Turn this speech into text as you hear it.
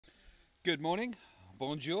Good morning,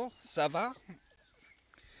 bonjour, ça va?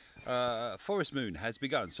 Forest moon has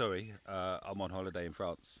begun. Sorry, I'm on holiday in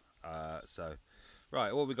France.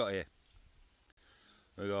 Right, what we got here?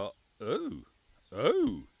 We got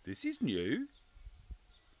this is new.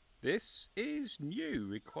 This is new.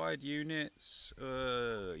 Required units.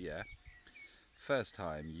 Yeah. First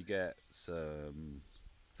time you get some.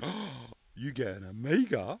 You get an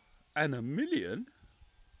Omega and a million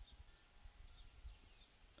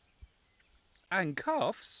and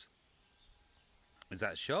cuffs. Is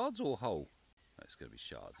that shards or whole? That's going to be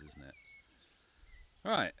shards, isn't it?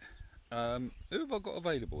 Right. Who have I got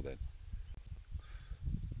available then?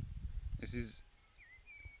 This is.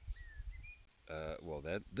 Well,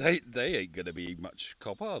 they ain't going to be much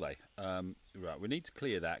cop, are they? Right, we need to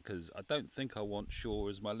clear that because I don't think I want Shaw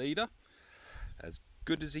as my leader. As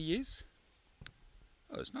good as he is.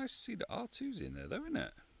 Oh, it's nice to see the R2's in there, though, isn't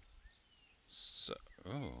it? So,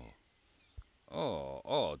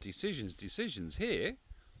 decisions here.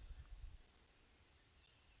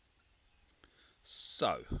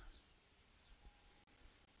 So,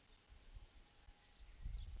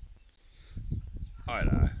 I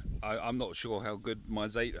know. I'm not sure how good my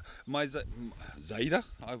Zeta. Zeta?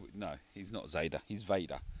 No, he's not Zeta. He's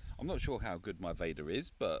Vader. I'm not sure how good my Vader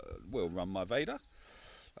is, but we'll run my Vader.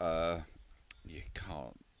 You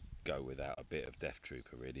can't go without a bit of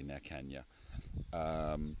DeathTrooper, really, now can you?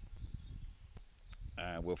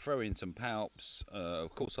 We'll throw in some Palps.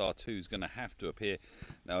 Of course, R2 is going to have to appear.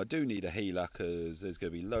 Now, I do need a healer because there's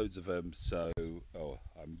going to be loads of them. So,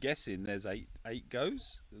 I'm guessing there's eight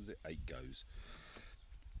goes. Is it 8 goes?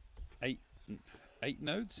 Eight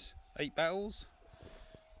nodes? 8 battles?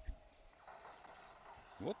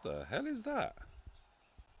 What the hell is that?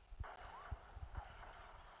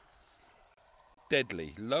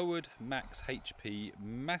 Deadly. Lowered max HP,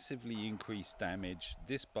 massively increased damage.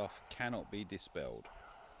 This buff cannot be dispelled.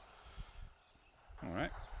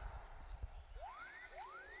 Alright.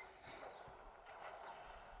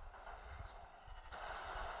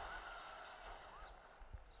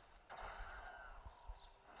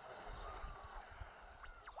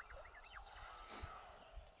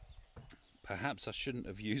 Perhaps I shouldn't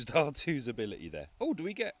have used R2's ability there. Oh, do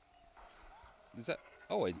we get... Is that...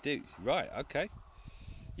 Oh, I do. Right, okay.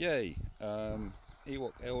 Yay.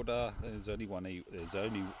 Ewok Elder. There's only one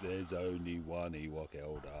Ewok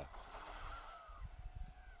Elder.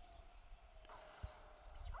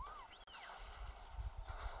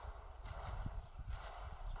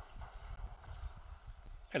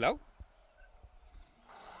 Hello.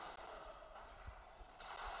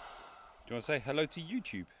 Do you want to say hello to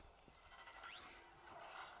YouTube?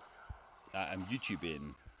 I'm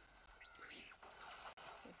YouTubing.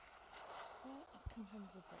 I've come home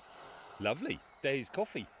for breakfast. Lovely. There's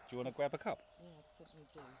coffee. Do you want to grab a cup? Yeah, I certainly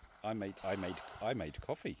do. I made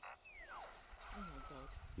coffee. Oh my god.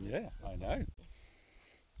 Yeah, I know.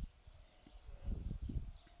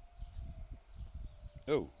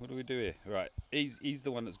 Oh, what do we do here? Right, he's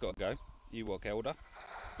the one that's got to go. Ewok Elder.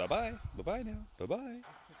 Bye bye. Bye bye now. Bye bye.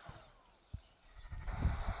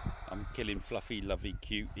 I'm killing fluffy, lovely,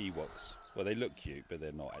 cute Ewoks. Well, they look cute, but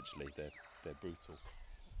they're not actually. They're brutal.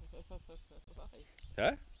 Right.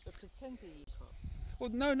 Huh? But pretend to eat cops.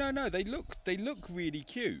 Well, no. They look really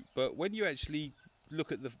cute, but when you actually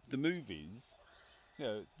look at the movies, you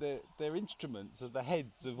know, they're instruments of the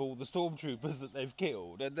heads of all the stormtroopers that they've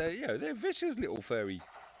killed, and they're vicious little furry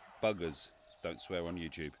buggers. Don't swear on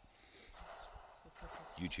YouTube.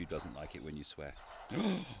 YouTube doesn't like it when you swear.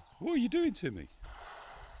 What are you doing to me?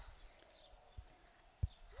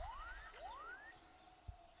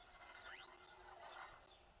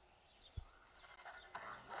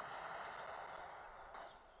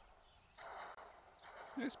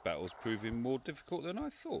 This battle's proving more difficult than I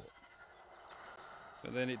thought.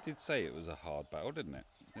 But then it did say it was a hard battle, didn't it?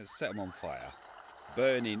 Let's set them on fire.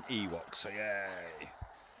 Burning Ewoks, yay!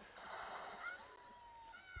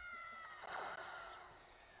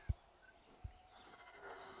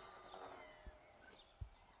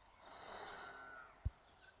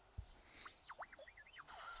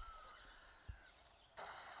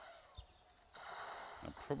 I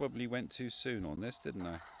probably went too soon on this, didn't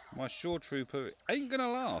I? My Shore Trooper ain't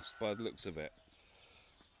gonna last by the looks of it.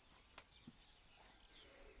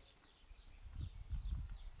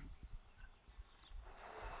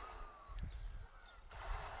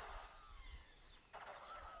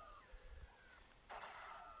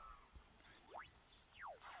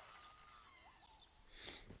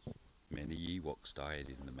 Many Ewoks died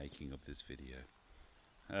in the making of this video.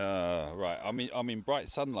 Right, I'm in bright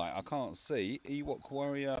sunlight. I can't see. Ewok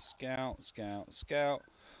warrior, scout,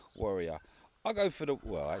 warrior. I'll go for the,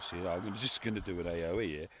 well, actually, I'm just going to do an AoE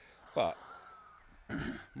here. But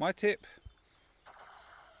my tip,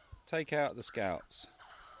 take out the scouts.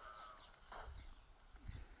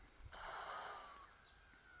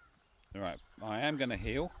 Alright, I am going to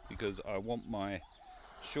heal because I want my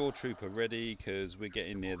Shore Trooper ready because we're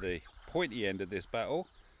getting near the pointy end of this battle.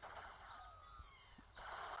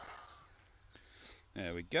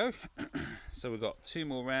 There we go. So we've got 2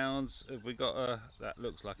 more rounds. Have we got a, that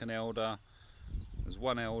looks like an elder. There's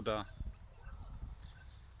 1 elder.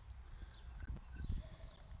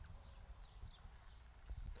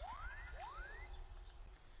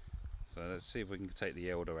 So let's see if we can take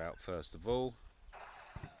the elder out first of all.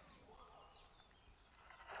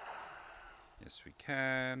 Yes, we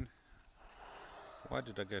can. Why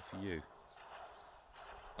did I go for you?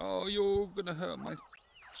 Oh, you're gonna hurt my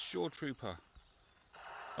Shore Trooper.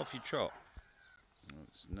 Off you trot.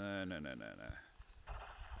 No, no, no, no, no.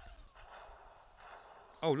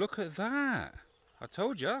 Oh, look at that. I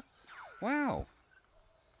told you. Wow.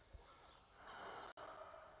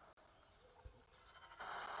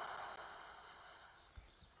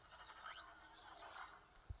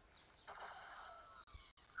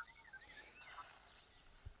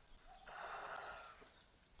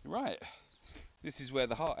 Right. This is where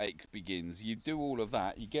the heartache begins. You do all of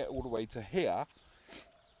that. You get all the way to here.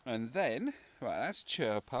 And then, right, that's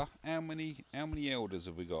Chirper. How many elders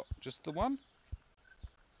have we got? Just the one?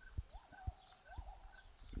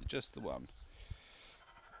 Just the one.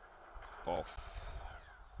 Off.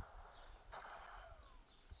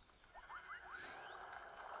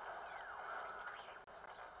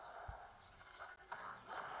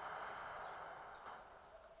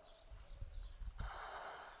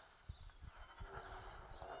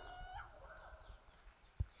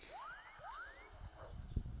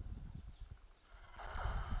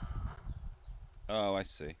 Oh, I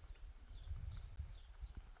see.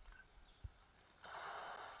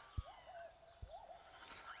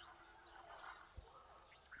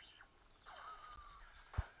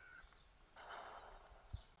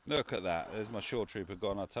 Look at that. There's my Shore Trooper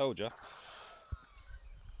gone, I told you.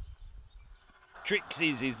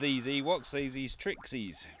 Trixies is these Ewoks. These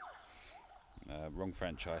Trixies. Wrong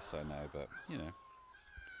franchise, I know, but, you know.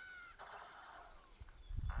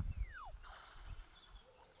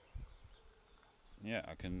 Yeah,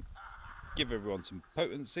 I can give everyone some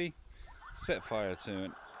potency, set fire to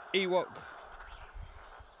an Ewok,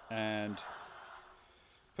 and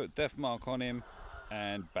put death mark on him,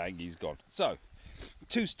 and bang, he's gone. So,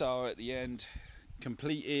 2-star at the end,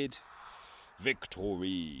 completed,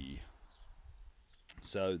 victory.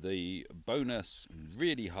 So the bonus,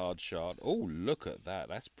 really hard shard. Oh, look at that.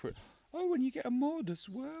 That's pretty. Oh, and you get a mod as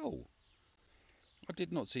well. I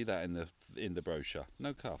did not see that in the brochure.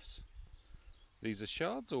 No cuffs. These are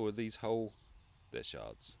shards, or are these whole? They're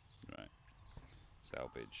shards. Right.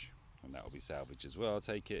 Salvage. And that will be salvage as well, I'll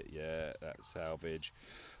take it. Yeah, that's salvage.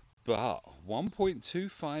 But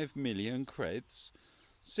 1.25 million creds,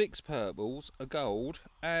 6 purples, a gold,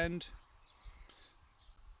 and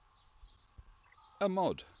a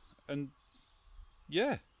mod. And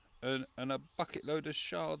yeah, and a bucket load of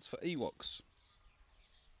shards for Ewoks.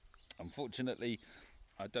 Unfortunately,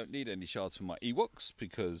 I don't need any shards for my Ewoks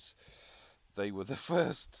because they were the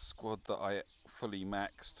first squad that I fully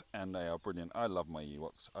maxed, and they are brilliant. I love my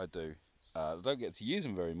Ewoks, I do. I don't get to use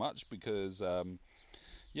them very much because,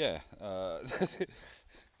 yeah,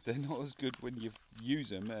 they're not as good when you use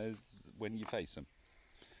them as when you face them.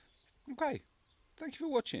 Okay, thank you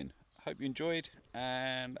for watching. Hope you enjoyed,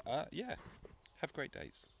 and yeah, have great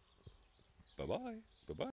days. Bye-bye.